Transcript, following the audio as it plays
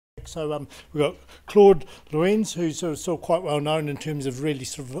So we've got Claude Lorenz, who's still quite well known in terms of really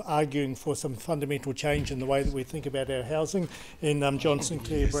sort of arguing for some fundamental change in the way that we think about our housing, and John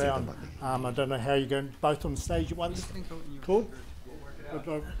Sinclair Brown. I don't know how you're going, both on stage at once. Claude?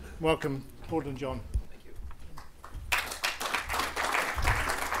 Welcome, Claude and John.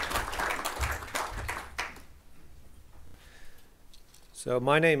 So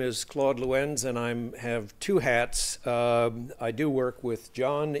my name is Claude Lorenz, and I have two hats. I do work with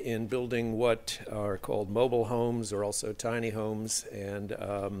John in building what are called mobile homes, or also tiny homes, and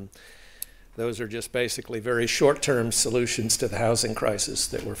those are just basically very short-term solutions to the housing crisis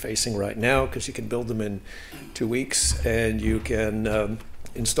that we're facing right now, because you can build them in 2 weeks, and you can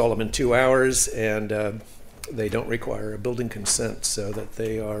install them in 2 hours, and they don't require a building consent, so that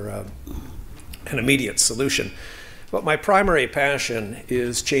they are an immediate solution. But my primary passion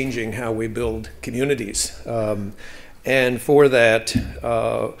is changing how we build communities. And for that,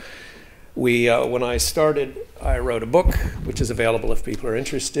 when I started, I wrote a book, which is available if people are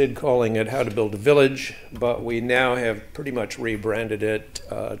interested, calling it How to Build a Village. But we now have pretty much rebranded it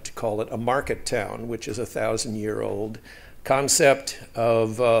to call it a market town, which is a 1,000-year-old concept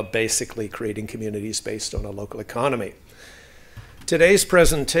of basically creating communities based on a local economy. Today's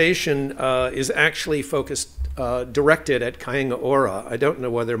presentation is actually focused directed at Kaingaora. I don't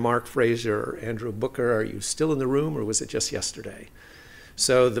know whether Mark Fraser or Andrew Booker, are you still in the room, or was it just yesterday?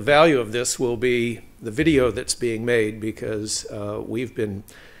 So the value of this will be the video that's being made, because we've been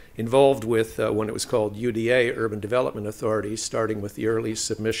involved with when it was called UDA, Urban Development Authority, starting with the early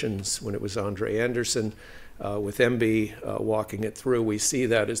submissions when it was Andre Anderson, with MB walking it through. We see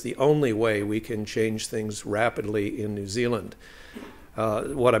that as the only way we can change things rapidly in New Zealand.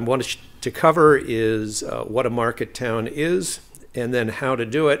 What I want to cover is what a market town is, and then how to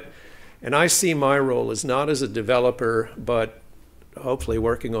do it. And I see my role as not as a developer, but hopefully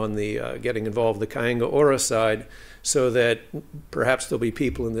working on the getting involved the Kaingaora side, so that perhaps there'll be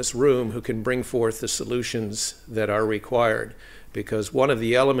people in this room who can bring forth the solutions that are required. Because one of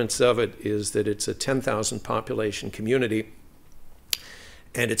the elements of it is that it's a 10,000 population community,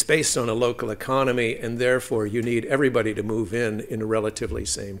 and it's based on a local economy, and therefore you need everybody to move in a relatively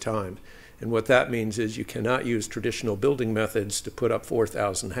same time. And what that means is you cannot use traditional building methods to put up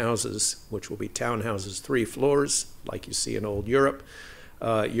 4,000 houses, which will be townhouses, 3 floors, like you see in old Europe.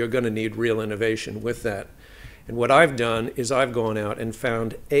 You're going to need real innovation with that. And what I've done is I've gone out and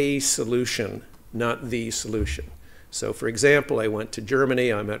found a solution, not the solution. So for example, I went to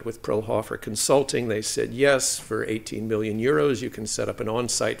Germany, I met with Prillhofer Consulting. They said, yes, for 18 million euros, you can set up an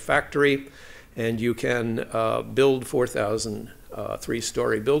on-site factory, and you can build 4,000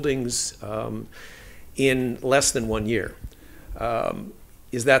 3-story buildings in less than 1 year.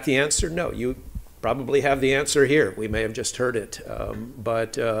 Is that the answer? No, you probably have the answer here. We may have just heard it,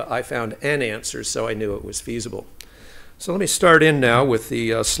 but I found an answer, so I knew it was feasible. So let me start in now with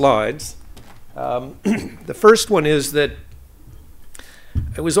the slides. The first one is that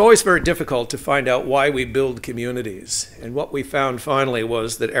it was always very difficult to find out why we build communities. And what we found finally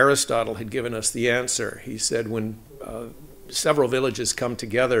was that Aristotle had given us the answer. He said when several villages come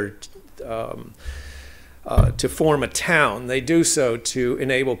together to form a town, they do so to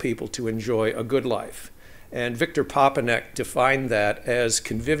enable people to enjoy a good life. And Victor Papanek defined that as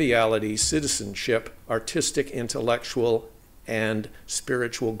conviviality, citizenship, artistic, intellectual, and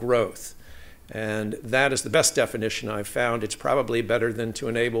spiritual growth. And that is the best definition I've found. It's probably better than to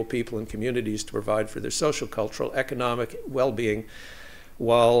enable people in communities to provide for their social, cultural, economic well-being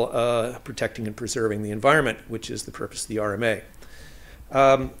while protecting and preserving the environment, which is the purpose of the RMA.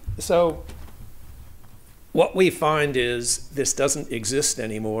 So what we find is this doesn't exist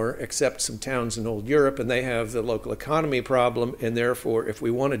anymore, except some towns in old Europe, and they have the local economy problem, and therefore if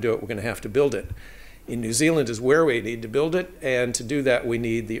we want to do it, we're going to have to build it. In New Zealand is where we need to build it, and to do that we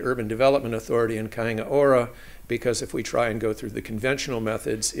need the Urban Development Authority in Kaingaora, because if we try and go through the conventional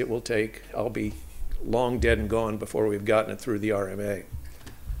methods, it will take, I'll be long dead and gone before we've gotten it through the RMA.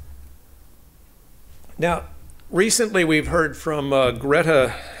 Now, recently we've heard from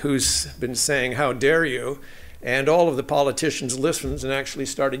Greta, who's been saying, how dare you? And all of the politicians listened and actually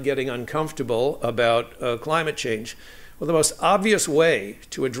started getting uncomfortable about climate change. Well, the most obvious way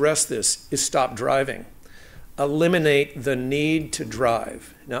to address this is stop driving. Eliminate the need to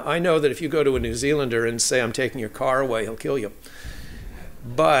drive. Now, I know that if you go to a New Zealander and say, I'm taking your car away, he'll kill you.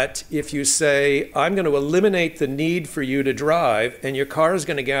 But if you say, I'm going to eliminate the need for you to drive, and your car is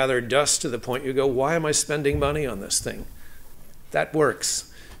going to gather dust to the point you go, why am I spending money on this thing? That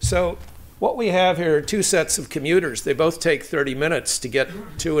works. So what we have here are 2 sets of commuters. They both take 30 minutes to get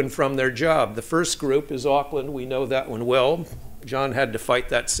to and from their job. The first group is Auckland. We know that one well. John had to fight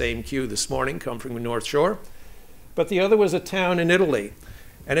that same queue this morning, come from the North Shore. But the other was a town in Italy.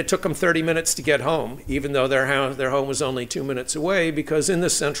 And it took them 30 minutes to get home, even though their home was only 2 minutes away, because in the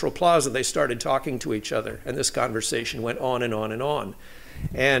central plaza, they started talking to each other. And this conversation went on and on and on.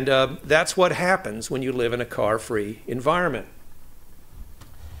 And that's what happens when you live in a car-free environment.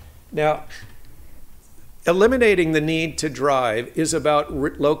 Now, eliminating the need to drive is about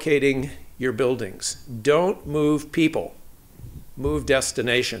locating your buildings. Don't move people, move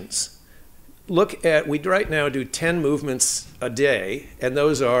destinations. Look at, we right now do 10 movements a day, and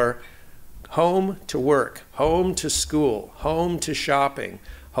those are home to work, home to school, home to shopping,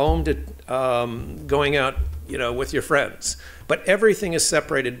 home to going out, with your friends. But everything is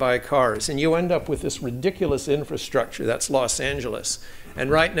separated by cars, and you end up with this ridiculous infrastructure. That's Los Angeles. And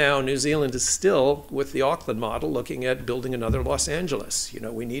right now, New Zealand is still, with the Auckland model, looking at building another Los Angeles.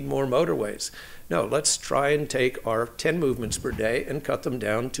 We need more motorways. No, let's try and take our 10 movements per day and cut them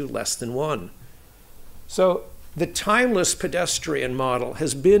down to less than 1. So the timeless pedestrian model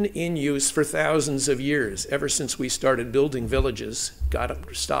has been in use for thousands of years, ever since we started building villages, got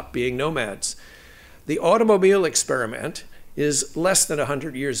to stop being nomads. The automobile experiment is less than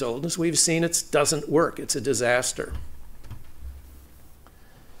 100 years old. As we've seen, it doesn't work. It's a disaster.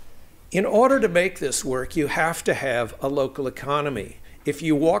 In order to make this work, you have to have a local economy. If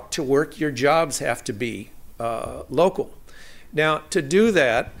you walk to work, your jobs have to be local. Now, to do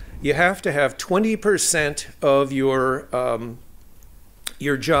that, you have to have 20% of your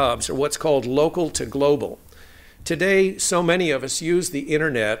jobs are what's called local to global. Today, so many of us use the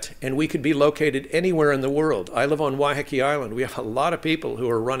internet, and we could be located anywhere in the world. I live on Waiheke Island. We have a lot of people who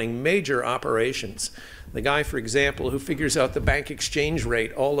are running major operations. The guy, for example, who figures out the bank exchange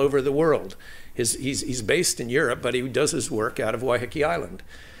rate all over the world. He's based in Europe, but he does his work out of Waiheke Island.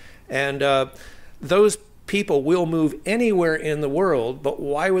 And those people will move anywhere in the world, but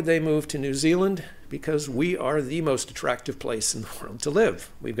why would they move to New Zealand? Because we are the most attractive place in the world to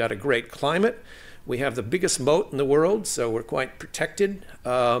live. We've got a great climate. We have the biggest moat in the world, so we're quite protected.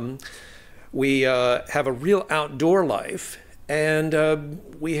 We have a real outdoor life, and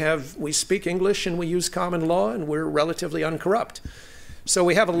we speak English and we use common law, and we're relatively uncorrupt. So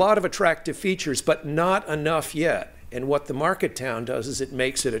we have a lot of attractive features, but not enough yet. And what the market town does is it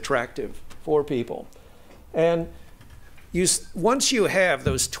makes it attractive for people. And once you have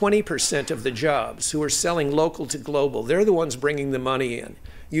those 20% of the jobs who are selling local to global, they're the ones bringing the money in.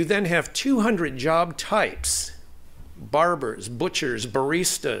 You then have 200 job types, barbers, butchers,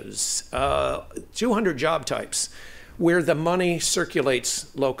 baristas, 200 job types where the money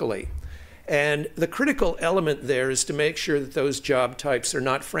circulates locally. And the critical element there is to make sure that those job types are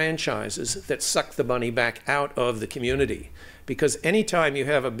not franchises that suck the money back out of the community. Because anytime you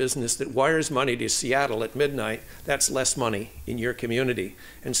have a business that wires money to Seattle at midnight, that's less money in your community.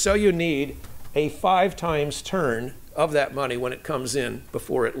 And so you need a 5 times turn of that money when it comes in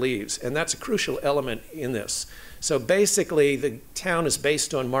before it leaves. And that's a crucial element in this. So basically, the town is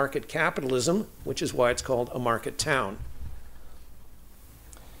based on market capitalism, which is why it's called a market town.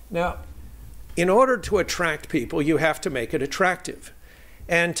 Now, in order to attract people, you have to make it attractive.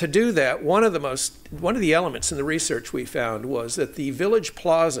 And to do that, one of the elements in the research we found was that the village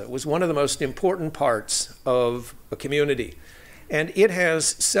plaza was one of the most important parts of a community. And it has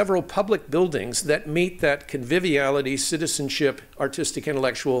several public buildings that meet that conviviality, citizenship, artistic,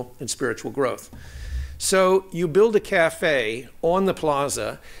 intellectual, and spiritual growth. So you build a cafe on the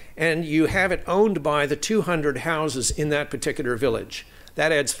plaza, and you have it owned by the 200 houses in that particular village.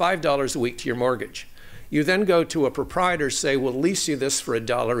 That adds $5 a week to your mortgage. You then go to a proprietor, say, we'll lease you this for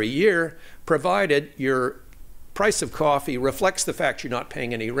 $1 a year, provided your price of coffee reflects the fact you're not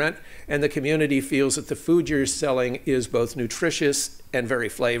paying any rent, and the community feels that the food you're selling is both nutritious and very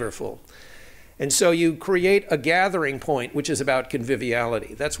flavorful. And so you create a gathering point, which is about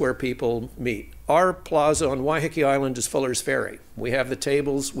conviviality. That's where people meet. Our plaza on Waiheke Island is Fuller's Ferry. We have the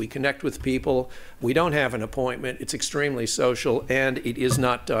tables, we connect with people, we don't have an appointment, it's extremely social, and it is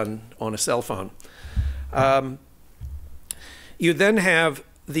not done on a cell phone. You then have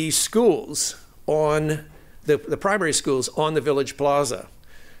the schools on, the primary schools on the village plaza.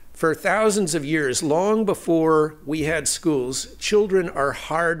 For thousands of years, long before we had schools, children are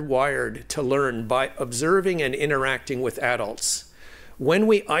hardwired to learn by observing and interacting with adults. When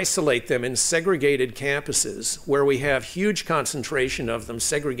we isolate them in segregated campuses, where we have huge concentration of them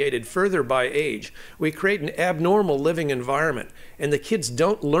segregated further by age, we create an abnormal living environment, and the kids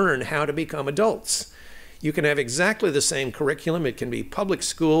don't learn how to become adults. You can have exactly the same curriculum. It can be public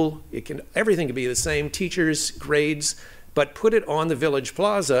school. Everything can be the same. Teachers, grades, but put it on the village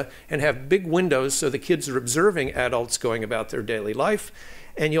plaza and have big windows so the kids are observing adults going about their daily life,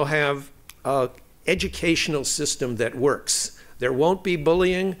 and you'll have an educational system that works. There won't be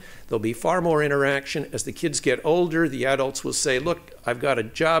bullying. There'll be far more interaction. As the kids get older, the adults will say, look, I've got a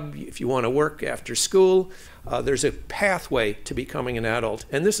job if you want to work after school. There's a pathway to becoming an adult.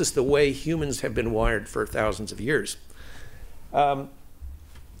 And this is the way humans have been wired for thousands of years. In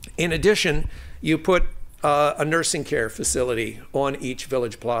addition, you put a nursing care facility on each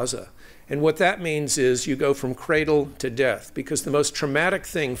village plaza. And what that means is you go from cradle to death, because the most traumatic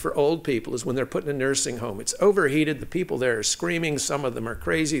thing for old people is when they're put in a nursing home. It's overheated, the people there are screaming, some of them are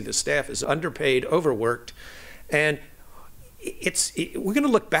crazy, the staff is underpaid, overworked. And we're going to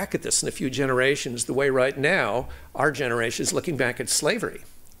look back at this in a few generations the way right now our generation is looking back at slavery.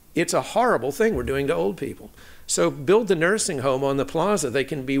 It's a horrible thing we're doing to old people. So build the nursing home on the plaza. They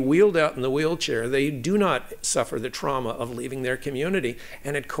can be wheeled out in the wheelchair. They do not suffer the trauma of leaving their community,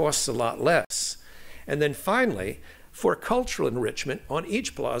 and it costs a lot less. And then finally, for cultural enrichment, on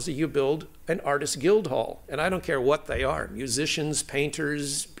each plaza you build an artist guild hall. And I don't care what they are, musicians,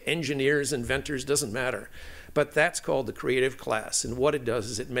 painters, engineers, inventors, doesn't matter. But that's called the creative class. And what it does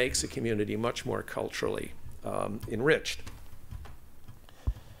is it makes a community much more culturally enriched.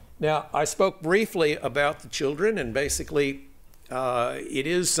 Now, I spoke briefly about the children, and basically it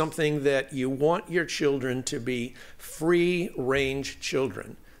is something that you want your children to be free-range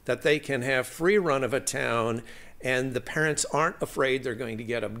children, that they can have free run of a town, and the parents aren't afraid they're going to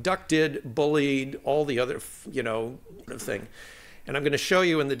get abducted, bullied, all the other, thing. And I'm going to show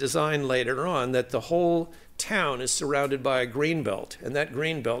you in the design later on that the whole town is surrounded by a green belt, and that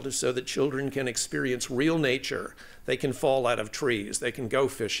green belt is so that children can experience real nature. They can fall out of trees, they can go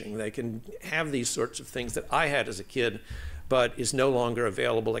fishing, they can have these sorts of things that I had as a kid, but is no longer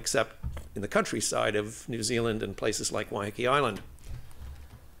available except in the countryside of New Zealand and places like Waiheke Island.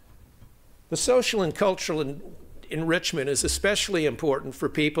 The social and cultural enrichment is especially important for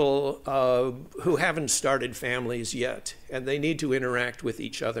people who haven't started families yet, and they need to interact with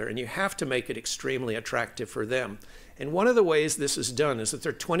each other, and you have to make it extremely attractive for them. And one of the ways this is done is that there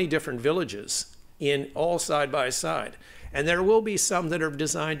are 20 different villages in all side by side, and there will be some that are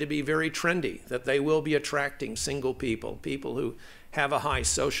designed to be very trendy, that they will be attracting single people, people who have a high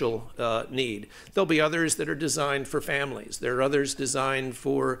social need. There'll be others that are designed for families. There are others designed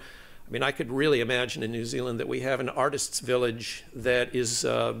for, I could really imagine in New Zealand that we have an artist's village that is,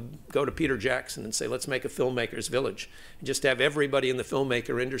 go to Peter Jackson and say, let's make a filmmaker's village, and just have everybody in the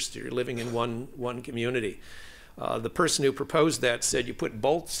filmmaker industry living in one community. The person who proposed that said you put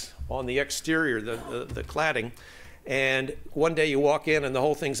bolts on the exterior, the cladding, and one day you walk in and the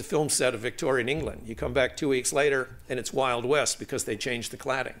whole thing's a film set of Victorian England. You come back 2 weeks later and it's Wild West because they changed the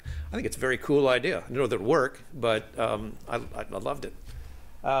cladding. I think it's a very cool idea. I don't know that it'll work, but I loved it.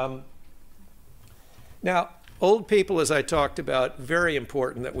 Now, old people, as I talked about, very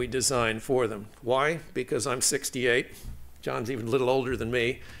important that we design for them. Why? Because I'm 68. John's even a little older than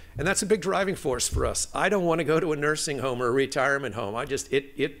me. And that's a big driving force for us. I don't want to go to a nursing home or a retirement home.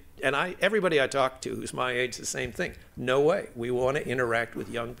 Everybody I talk to who's my age, the same thing. No way. We want to interact with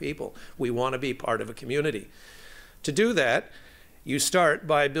young people. We want to be part of a community. To do that, you start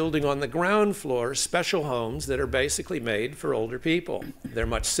by building on the ground floor special homes that are basically made for older people. They're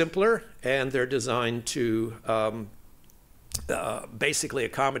much simpler, and they're designed to basically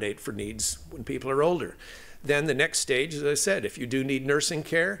accommodate for needs when people are older. Then the next stage, as I said, if you do need nursing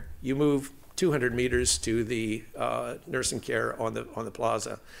care, you move 200 meters to the nursing care on the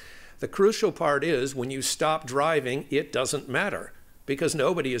plaza. The crucial part is when you stop driving, it doesn't matter, because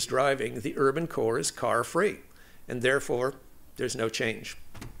nobody is driving. The urban core is car-free, and therefore there's no change.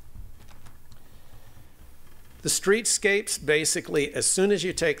 The streetscapes, basically, as soon as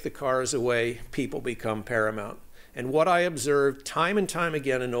you take the cars away, people become paramount. And what I observed time and time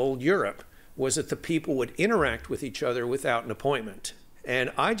again in old Europe was that the people would interact with each other without an appointment.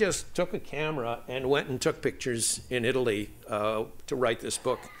 And I just took a camera and went and took pictures in Italy to write this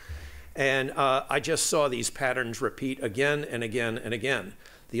book. And I just saw these patterns repeat again and again and again.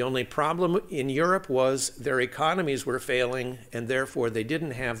 The only problem in Europe was their economies were failing, and therefore they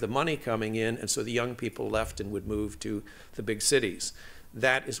didn't have the money coming in, and so the young people left and would move to the big cities.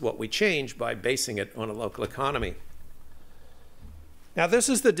 That is what we changed by basing it on a local economy. Now, this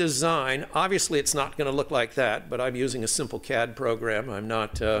is the design. Obviously, it's not going to look like that, but I'm using a simple CAD program. I'm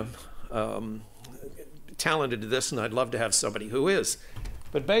not talented at this, and I'd love to have somebody who is.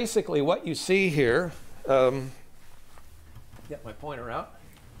 But basically, what you see here, get my pointer out,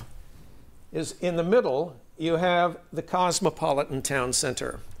 is in the middle, you have the cosmopolitan town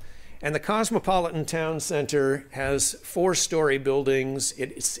center. And the Cosmopolitan Town Center has 4-story buildings.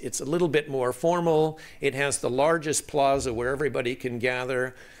 It's a little bit more formal. It has the largest plaza where everybody can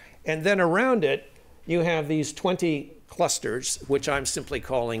gather. And then around it, you have these 20 clusters, which I'm simply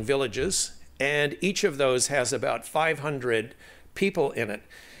calling villages. And each of those has about 500 people in it.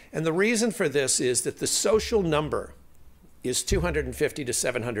 And the reason for this is that the social number is 250 to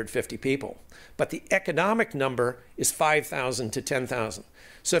 750 people, but the economic number is 5,000 to 10,000.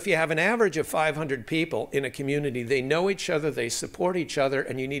 So if you have an average of 500 people in a community, they know each other, they support each other,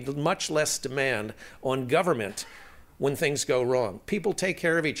 and you need much less demand on government when things go wrong. People take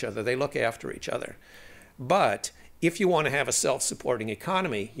care of each other, they look after each other. But if you want to have a self-supporting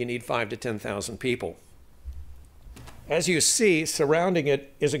economy, you need 5,000 to 10,000 people. As you see, surrounding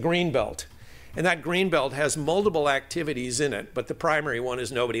it is a green belt. And that green belt has multiple activities in it, but the primary one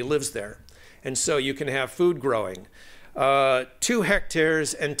is nobody lives there. And so you can have food growing. 2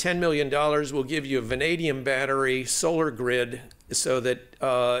 hectares and $10 million will give you a vanadium battery solar grid so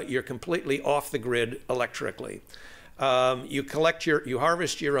that you're completely off the grid electrically. You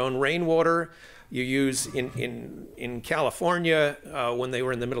harvest your own rainwater. You use, in California, when they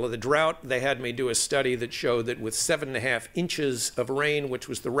were in the middle of the drought, they had me do a study that showed that with 7.5 inches of rain, which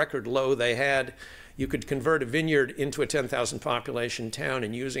was the record low they had, you could convert a vineyard into a 10,000 population town,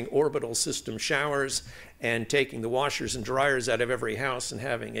 and using orbital system showers and taking the washers and dryers out of every house and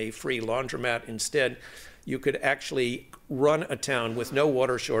having a free laundromat instead, you could actually run a town with no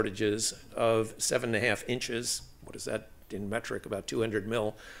water shortages of 7.5 inches. What is that in metric? About 200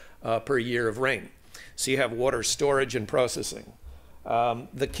 mil. Per year of rain. So you have water storage and processing.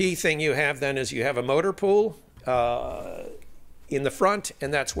 The key thing you have then is you have a motor pool in the front,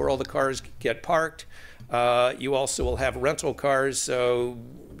 and that's where all the cars get parked. You also will have rental cars, so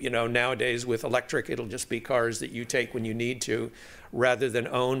nowadays with electric, it'll just be cars that you take when you need to rather than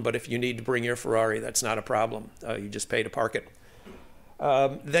own, but if you need to bring your Ferrari, that's not a problem. You just pay to park it.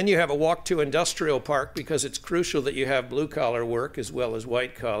 Then you have a walk-to industrial park, because it's crucial that you have blue-collar work as well as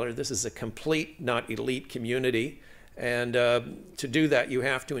white-collar. This is a complete, not elite community. And to do that, you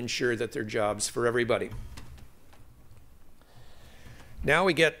have to ensure that there are jobs for everybody. Now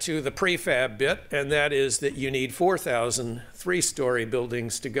we get to the prefab bit, and that is that you need 4,000 3-story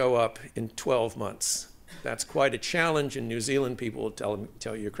buildings to go up in 12 months. That's quite a challenge. In New Zealand, people will tell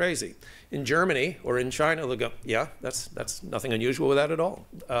you you're crazy. In Germany or in China, they'll go, yeah, that's nothing unusual with that at all.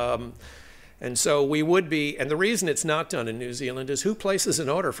 And so we would be, and the reason it's not done in New Zealand is who places an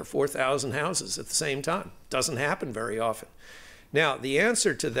order for 4,000 houses at the same time? Doesn't happen very often. Now, the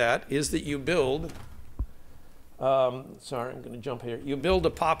answer to that is that you build, sorry, I'm going to jump here. You build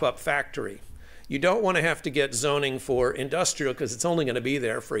a pop-up factory. You don't want to have to get zoning for industrial because it's only going to be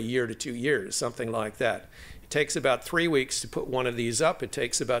there for 1 year to 2 years, something like that. It takes about 3 weeks to put one of these up. It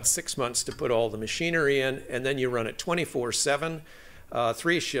takes about 6 months to put all the machinery in, and then you run it 24/7,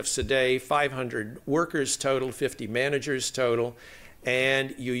 3 shifts a day, 500 workers total, 50 managers total,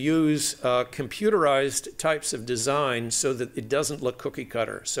 and you use computerized types of design so that it doesn't look cookie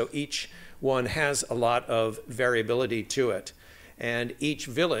cutter. So each one has a lot of variability to it, and each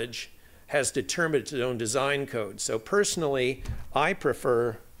village has determined its own design code. So personally, I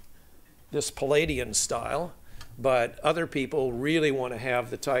prefer this Palladian style, but other people really want to have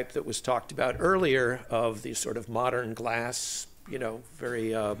the type that was talked about earlier of the sort of modern glass,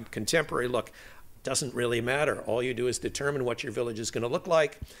 very contemporary look. Doesn't really matter. All you do is determine what your village is going to look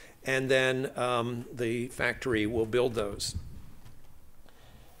like, and then the factory will build those.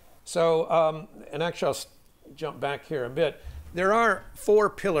 So, and actually I'll jump back here a bit. There are 4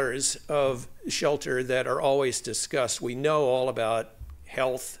 pillars of shelter that are always discussed. We know all about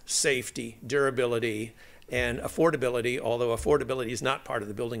health, safety, durability, and affordability, although affordability is not part of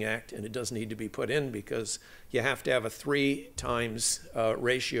the Building Act, and it does need to be put in because you have to have a 3 times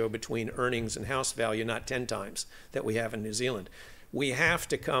ratio between earnings and house value, not 10 times that we have in New Zealand. We have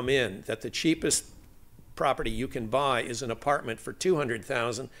to come in that the cheapest property you can buy is an apartment for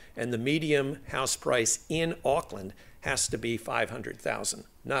 $200,000, and the median house price in Auckland has to be $500,000,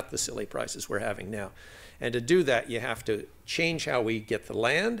 not the silly prices we're having now. And to do that, you have to change how we get the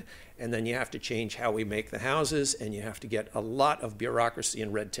land, and then you have to change how we make the houses, and you have to get a lot of bureaucracy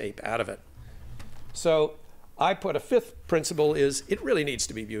and red tape out of it. So I put a 5th principle is it really needs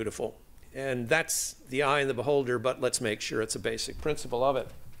to be beautiful. And that's the eye of the beholder, but let's make sure it's a basic principle of it.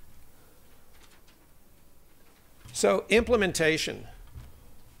 So implementation.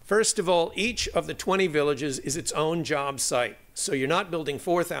 First of all, each of the 20 villages is its own job site. So you're not building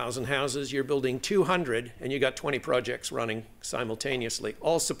 4,000 houses, you're building 200, and you got 20 projects running simultaneously,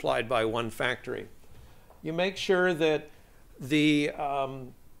 all supplied by one factory. You make sure that the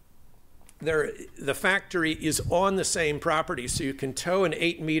the factory is on the same property, so you can tow an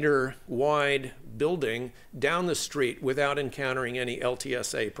 8-meter wide building down the street without encountering any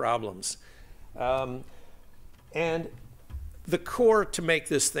LTSA problems. And the core to make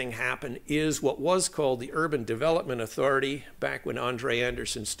this thing happen is what was called the Urban Development Authority back when Andre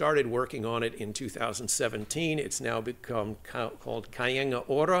Anderson started working on it in 2017. It's now become called Kayenga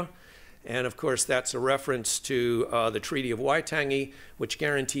Ora. And of course, that's a reference to the Treaty of Waitangi, which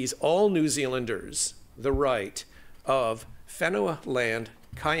guarantees all New Zealanders the right of Whenua Land,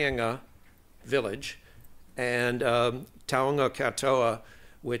 Kayenga Village, and Taonga Katoa,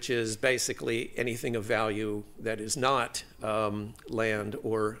 which is basically anything of value that is not land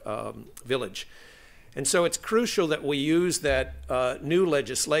or village. And so it's crucial that we use that new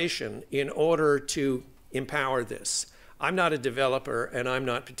legislation in order to empower this. I'm not a developer, and I'm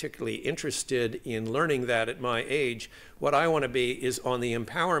not particularly interested in learning that at my age. What I want to be is on the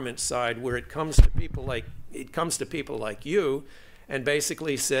empowerment side, where it comes to people like you, and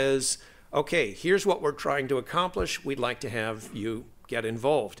basically says, okay, here's what we're trying to accomplish. We'd like to have you get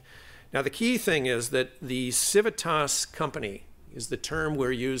involved. Now, the key thing is that the Civitas company is the term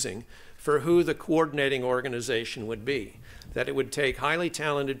we're using for who the coordinating organization would be. That it would take highly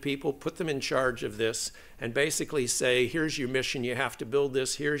talented people, put them in charge of this, and basically say, here's your mission, you have to build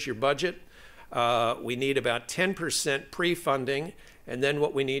this, here's your budget. We need about 10% pre-funding, and then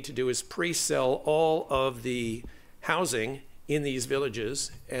what we need to do is pre-sell all of the housing in these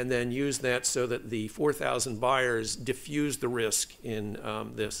villages, and then use that so that the 4,000 buyers diffuse the risk in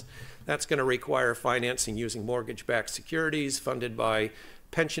this. That's going to require financing using mortgage-backed securities funded by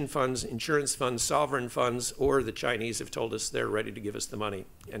pension funds, insurance funds, sovereign funds, or the Chinese have told us they're ready to give us the money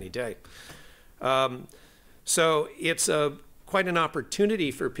any day. So it's quite an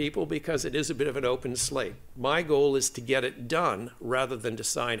opportunity for people because it is a bit of an open slate. My goal is to get it done rather than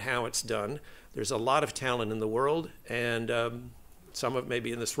decide how it's done. There's a lot of talent in the world, and some of it may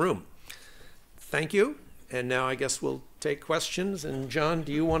be in this room. Thank you, and now I guess we'll take questions. And John,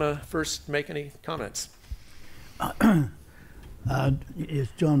 do you want to first make any comments?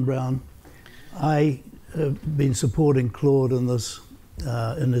 It's John Brown. I have been supporting Claude in this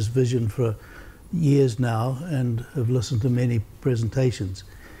vision for years now, and have listened to many presentations.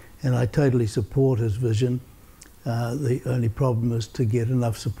 And I totally support his vision. The only problem is to get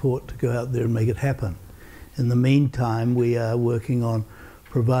enough support to go out there and make it happen. In the meantime, we are working on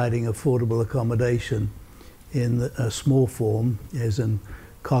providing affordable accommodation in a small form, as in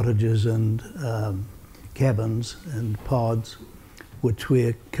cottages and cabins and pods, which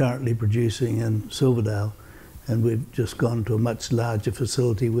we're currently producing in Silverdale, and we've just gone to a much larger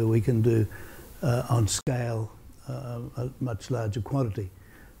facility where we can do on scale a much larger quantity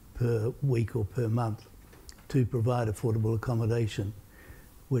per week or per month to provide affordable accommodation,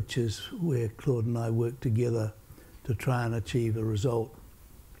 which is where Claude and I work together to try and achieve a result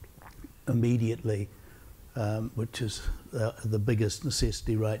immediately, which is the biggest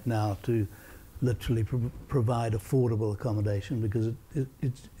necessity right now, to literally provide affordable accommodation, because it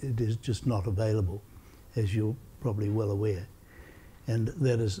is just not available, as you're probably well aware. And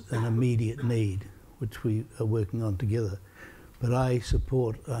that is an immediate need, which we are working on together. But I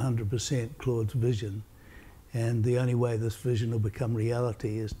support 100% Claude's vision, and the only way this vision will become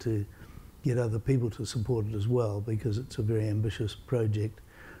reality is to get other people to support it as well, because it's a very ambitious project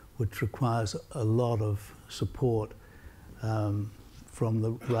which requires a lot of support from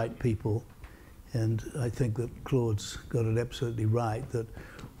the right people. And I think that Claude's got it absolutely right, that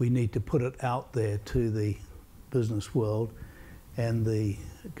we need to put it out there to the business world and the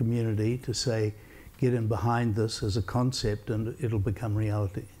community to say, get in behind this as a concept and it'll become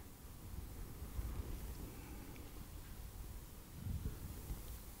reality.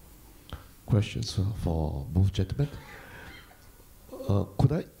 Questions for both gentlemen?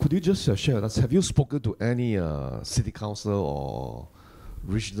 Could you just share with us, have you spoken to any city council or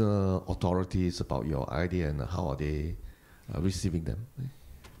regional authorities about your idea, and how are they receiving them?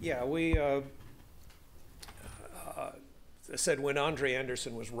 Yeah, we said when Andre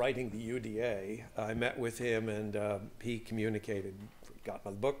Anderson was writing the UDA, I met with him, and he communicated, got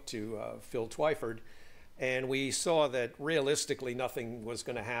my book to Phil Twyford, and we saw that realistically nothing was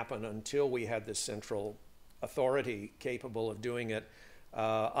going to happen until we had this central authority capable of doing it.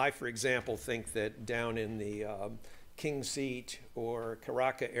 I, for example, think that down in the King Seat or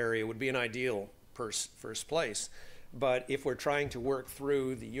Karaka area would be an ideal first place. But if we're trying to work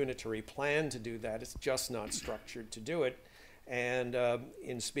through the unitary plan to do that, it's just not structured to do it. And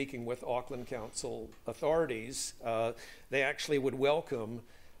in speaking with Auckland Council authorities, they actually would welcome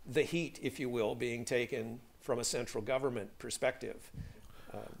the heat, if you will, being taken from a central government perspective.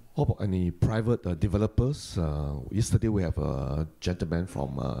 How about any private developers? Yesterday we have a gentleman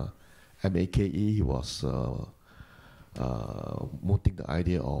from MAKE. He was mooting the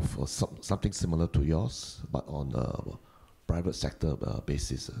idea of something similar to yours, but on a private sector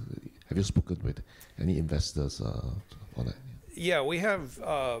basis. Have you spoken with any investors on that? Yeah, we have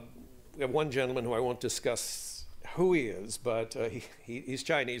one gentleman who I won't discuss who he is, but he's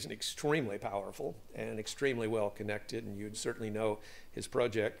Chinese and extremely powerful and extremely well connected, and you'd certainly know his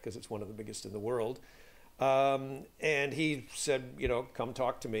project because it's one of the biggest in the world. And he said, you know, come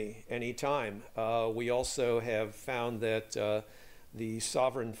talk to me anytime. We also have found that the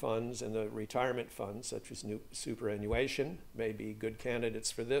sovereign funds and the retirement funds, such as superannuation, may be good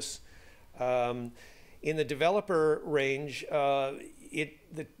candidates for this. In the developer range,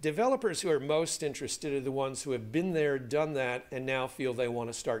 the developers who are most interested are the ones who have been there, done that, and now feel they want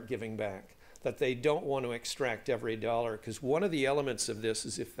to start giving back, that they don't want to extract every dollar. Because one of the elements of this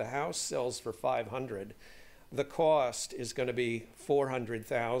is if the house sells for $500, the cost is going to be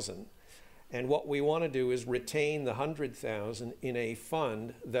 $400,000. And what we want to do is retain the $100,000 in a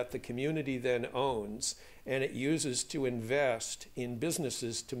fund that the community then owns, and it uses to invest in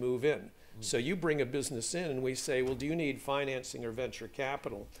businesses to move in. So you bring a business in and we say, well, do you need financing or venture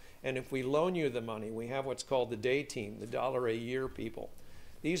capital? And if we loan you the money, we have what's called the day team, the dollar a year people.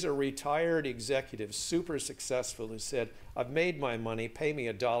 These are retired executives, super successful, who said, I've made my money, pay me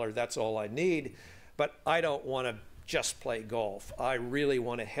 $1, that's all I need, but I don't want to just play golf. I really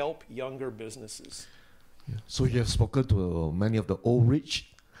want to help younger businesses. Yeah. So you have spoken to many of the old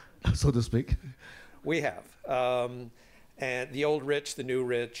rich, so to speak? We have. And the old rich, the new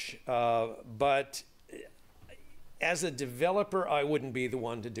rich, but as a developer, I wouldn't be the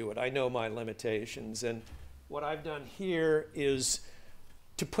one to do it. I know my limitations, and what I've done here is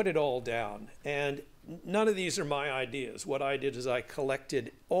to put it all down. And none of these are my ideas. What I did is I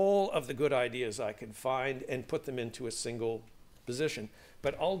collected all of the good ideas I could find and put them into a single position.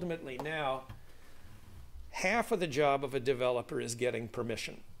 But ultimately now, half of the job of a developer is getting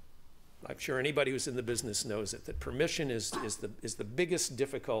permission. I'm sure anybody who's in the business knows it, that permission is the biggest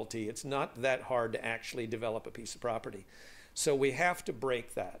difficulty. It's not that hard to actually develop a piece of property. So we have to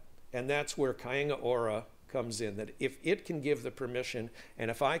break that. And that's where Kāinga Ora comes in, that if it can give the permission, and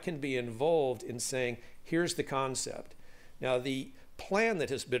if I can be involved in saying, here's the concept. Now, the plan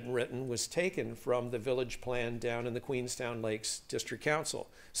that has been written was taken from the village plan down in the Queenstown Lakes District Council.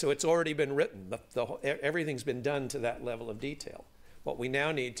 So it's already been written. Everything's been done to that level of detail. What we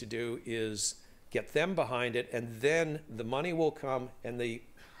now need to do is get them behind it, and then the money will come and the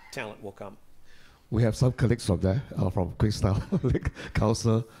talent will come. We have some colleagues from there, from Queenstown Lake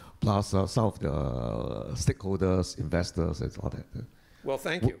Council, plus some of the stakeholders, investors, and all that. Well,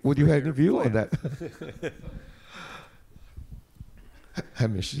 thank you. Would you have any view on that?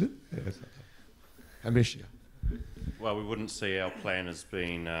 Hamish? Yes. Hamish? Well, we wouldn't see our plan as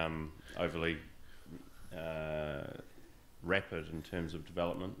being overly rapid in terms of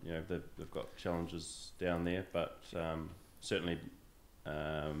development. You know, they've got challenges down there, but certainly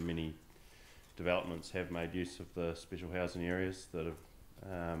many developments have made use of the special housing areas that have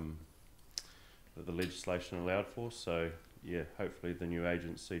that the legislation allowed for. So yeah, hopefully the new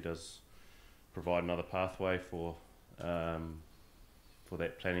agency does provide another pathway for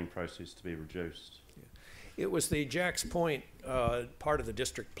that planning process to be reduced. Yeah. It was the Jack's Point part of the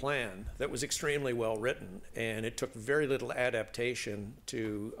district plan that was extremely well written, and it took very little adaptation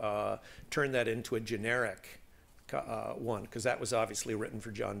to turn that into a generic one, because that was obviously written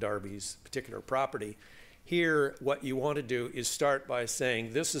for John Darby's particular property. Here, what you want to do is start by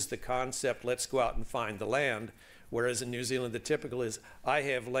saying, this is the concept, let's go out and find the land. Whereas in New Zealand, the typical is, I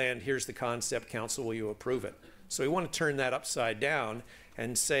have land, here's the concept, council, will you approve it? So we want to turn that upside down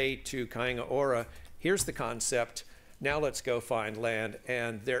and say to Kāinga Ora, here's the concept, now let's go find land.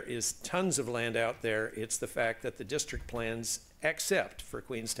 And there is tons of land out there. It's the fact that the district plans, except for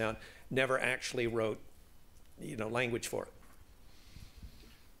Queenstown, never actually wrote, language for it.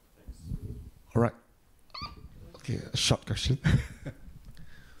 All right. Okay, a short question.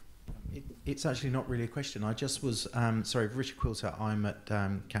 It's actually not really a question. I just was, sorry, Richard Quilter, I'm at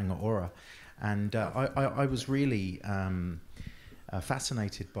Kāinga Ora, and I was really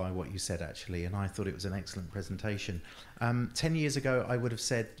fascinated by what you said, actually, and I thought it was an excellent presentation. 10 years ago, I would have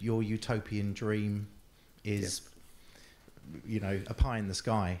said your utopian dream is, a pie in the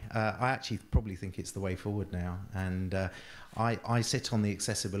sky. I actually probably think it's the way forward now, and I sit on the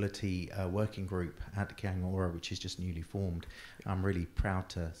accessibility working group at Kāinga Ora, which is just newly formed. I'm really proud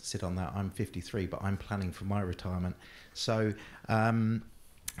to sit on that. I'm 53, but I'm planning for my retirement. So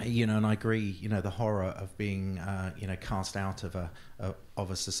you know, and I agree, you know, the horror of being, you know, cast out of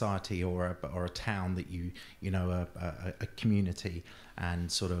a society or a town that you know, a community,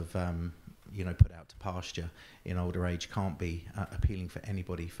 and sort of, you know, put out to pasture in older age can't be appealing for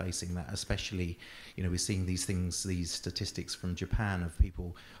anybody facing that. Especially, you know, we're seeing these things, these statistics from Japan of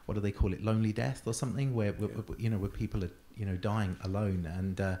people, what do they call it, lonely death or something, where you know, where people are, you know, dying alone,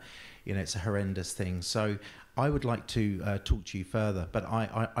 and you know, it's a horrendous thing. So I would like to talk to you further, but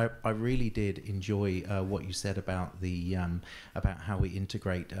I really did enjoy what you said about the about how we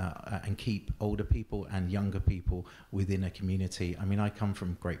integrate and keep older people and younger people within a community. I mean, I come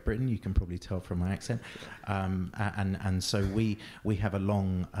from Great Britain. You can probably tell from my accent, and so we have a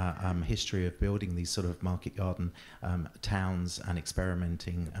long history of building these sort of market garden towns and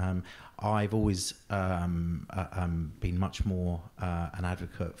experimenting. I've always been much more an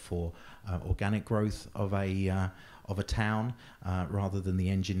advocate for organic growth of a town rather than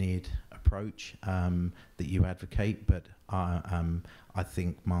the engineered approach that you advocate. But I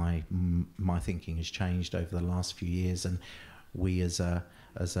think my thinking has changed over the last few years, and we as an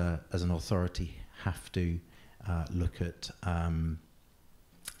authority have to look at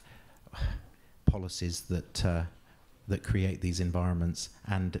policies that create these environments,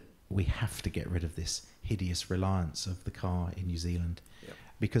 and we have to get rid of this hideous reliance of the car in New Zealand. Yep.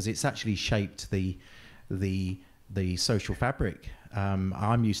 Because it's actually shaped the social fabric.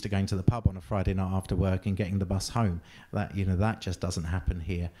 I'm used to going to the pub on a Friday night after work and getting the bus home. That, you know, that just doesn't happen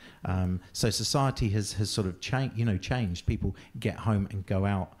here. So society has sort of changed. People get home and go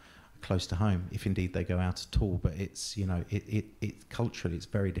out close to home, if indeed they go out at all. But it's, you know, it culturally it's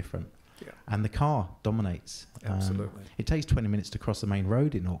very different. Yeah. And the car dominates. Absolutely. It takes 20 minutes to cross the main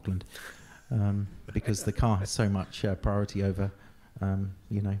road in Auckland because the car has so much priority over,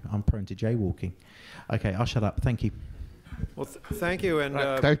 you know, I'm prone to jaywalking. Okay, I'll shut up. Thank you. Well, thank you. And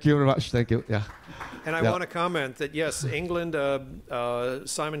thank you very much. Thank you. Yeah. And I want to comment that, yes, England,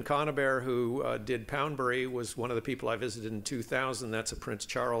 Simon Conaber, who did Poundbury, was one of the people I visited in 2000. That's a Prince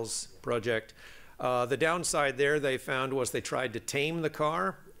Charles project. The downside there they found was they tried to tame the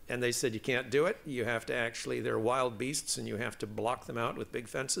car, and they said you can't do it. You have to actually, they're wild beasts, and you have to block them out with big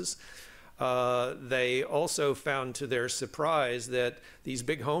fences. They also found, to their surprise, that these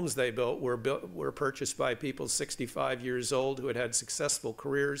big homes they built were purchased by people 65 years old who had had successful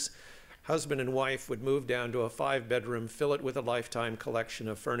careers. Husband and wife would move down to a 5-bedroom, fill it with a lifetime collection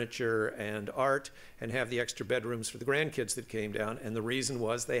of furniture and art, and have the extra bedrooms for the grandkids that came down. And the reason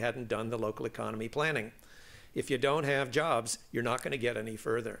was they hadn't done the local economy planning. If you don't have jobs, you're not going to get any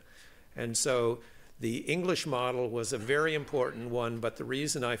further. And so the English model was a very important one, but the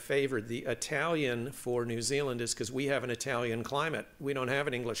reason I favored the Italian for New Zealand is because we have an Italian climate. We don't have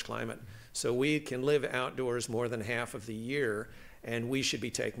an English climate. So we can live outdoors more than half of the year, and we should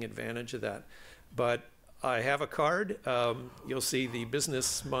be taking advantage of that. But I have a card. You'll see the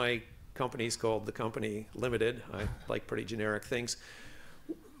business, my company's called The Company Limited. I like pretty generic things.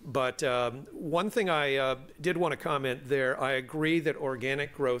 But one thing I did want to comment there, I agree that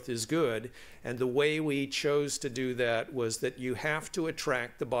organic growth is good, and the way we chose to do that was that you have to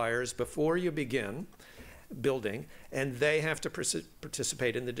attract the buyers before you begin building, and they have to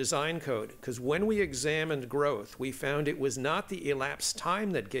participate in the design code. Because when we examined growth, we found it was not the elapsed time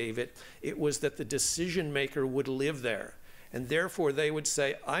that gave it, it was that the decision maker would live there. And therefore they would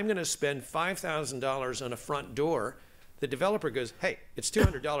say, I'm going to spend $5,000 on a front door. The developer goes, hey, it's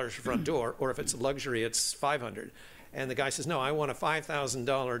 $200 for front door, or if it's a luxury, it's $500. And the guy says, no, I want a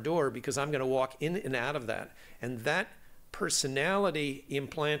 $5,000 door because I'm going to walk in and out of that. And that personality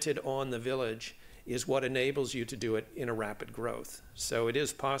implanted on the village is what enables you to do it in a rapid growth. So it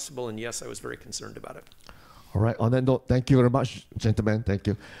is possible, and yes, I was very concerned about it. All right, on that note, thank you very much, gentlemen. Thank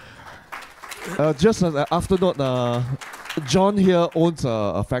you. Just an afternote, John here owns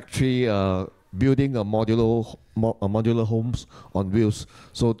a factory building a modular homes on wheels.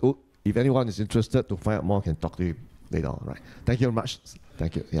 So if anyone is interested to find out more, can talk to you later on. Right. Thank you very much.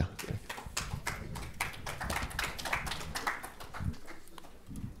 Thank you. Yeah.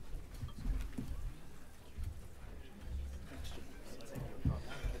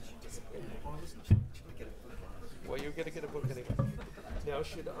 Well, you're going to get a book anyway. Now,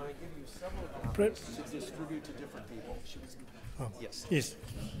 should I give you several copies to distribute to different people? Oh, yes. Yes.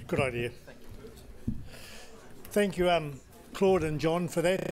 Good idea. Thank you, Claude and John, for that.